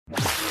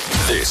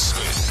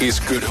This is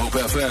Good Hope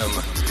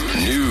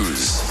FM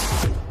News.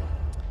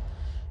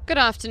 Good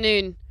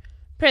afternoon.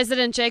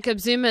 President Jacob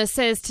Zuma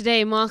says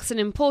today marks an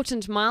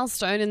important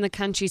milestone in the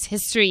country's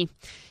history.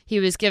 He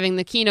was giving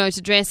the keynote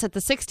address at the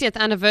 60th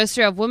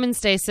anniversary of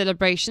Women's Day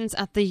celebrations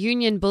at the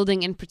Union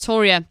Building in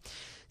Pretoria.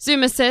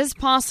 Zuma says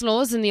past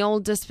laws in the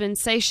old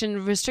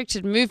dispensation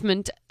restricted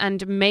movement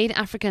and made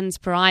Africans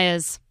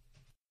pariahs.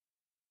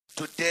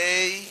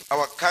 Today,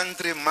 our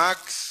country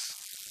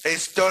marks a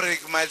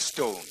historic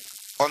milestone.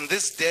 On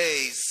this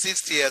day,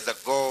 60 years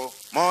ago,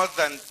 more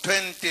than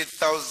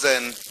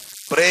 20,000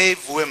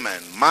 brave women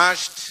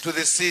marched to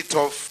the seat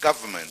of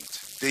government,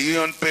 the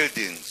Union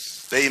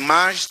Buildings. They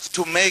marched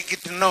to make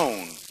it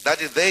known that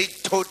they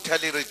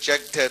totally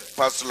rejected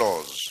past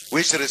laws,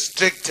 which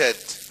restricted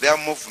their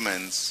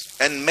movements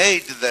and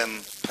made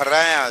them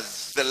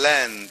pariahs, the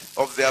land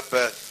of their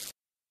birth.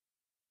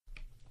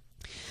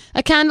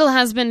 A candle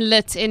has been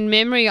lit in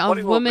memory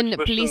of women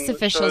police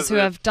officials who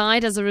have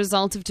died as a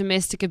result of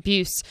domestic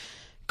abuse.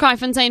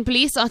 Kraaifontein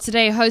Police are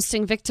today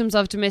hosting victims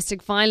of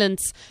domestic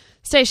violence.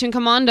 Station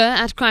Commander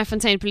at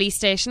Kraaifontein Police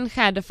Station,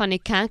 Gerde van die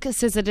Kerk,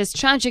 says it is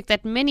tragic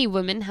that many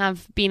women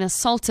have been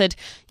assaulted,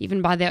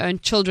 even by their own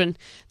children.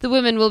 The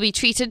women will be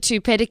treated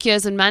to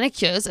pedicures and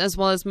manicures, as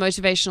well as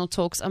motivational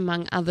talks,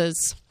 among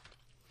others.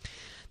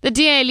 The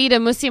DA leader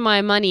Mmusi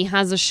Maimane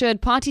has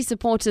assured party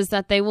supporters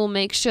that they will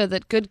make sure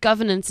that good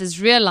governance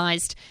is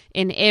realized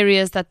in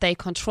areas that they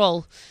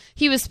control.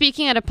 He was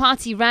speaking at a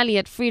party rally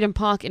at Freedom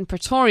Park in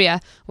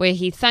Pretoria, where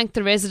he thanked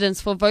the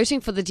residents for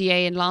voting for the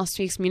DA in last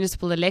week's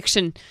municipal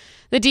election.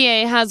 The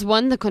DA has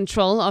won the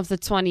control of the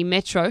Tshwane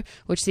Metro,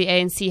 which the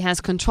ANC has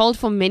controlled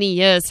for many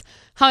years.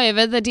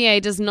 However, the DA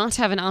does not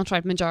have an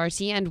outright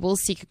majority and will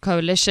seek a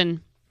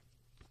coalition.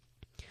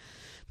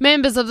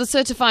 Members of the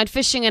Certified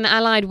Fishing and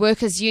Allied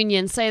Workers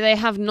Union say they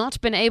have not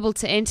been able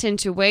to enter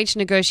into wage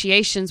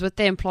negotiations with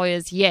their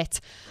employers yet.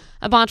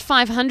 About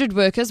 500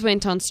 workers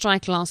went on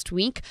strike last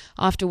week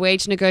after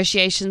wage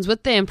negotiations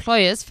with their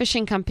employers,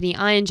 fishing company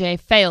I&J,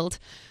 failed.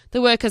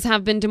 The workers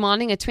have been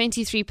demanding a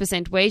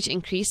 23% wage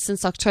increase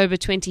since October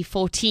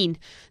 2014.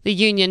 The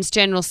union's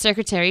General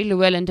Secretary,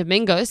 Llewellyn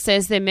Domingo,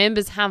 says their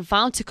members have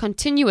vowed to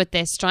continue with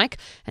their strike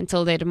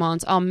until their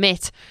demands are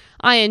met.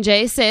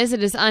 I&J says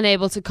it is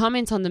unable to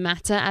comment on the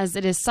matter as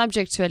it is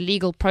subject to a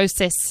legal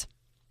process.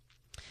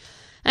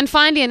 And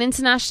finally, an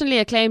internationally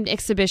acclaimed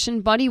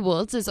exhibition, Body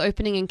Worlds, is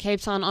opening in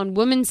Cape Town on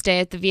Women's Day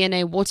at the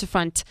V&A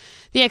waterfront.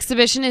 The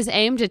exhibition is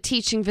aimed at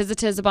teaching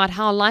visitors about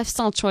how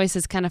lifestyle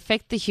choices can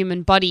affect the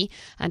human body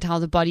and how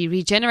the body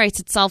regenerates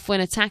itself when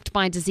attacked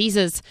by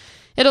diseases.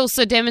 It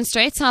also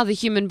demonstrates how the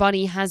human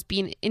body has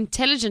been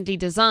intelligently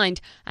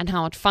designed and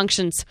how it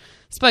functions.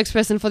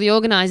 Spokesperson for the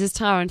organisers,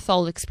 Tara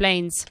Thol,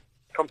 explains.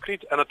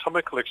 Complete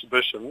anatomical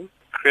exhibition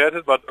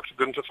created by Dr.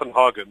 Gunther van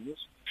Hagens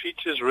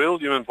features real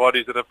human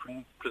bodies that have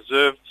been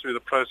preserved through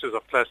the process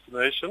of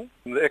plastination.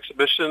 And the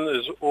exhibition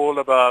is all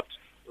about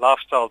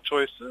lifestyle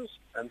choices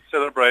and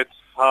celebrates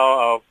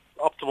how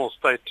our optimal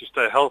state to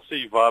stay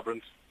healthy,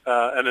 vibrant,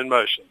 and in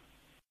motion.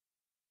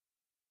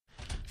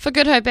 For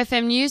Good Hope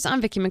FM News,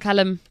 I'm Vicky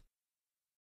McCullum.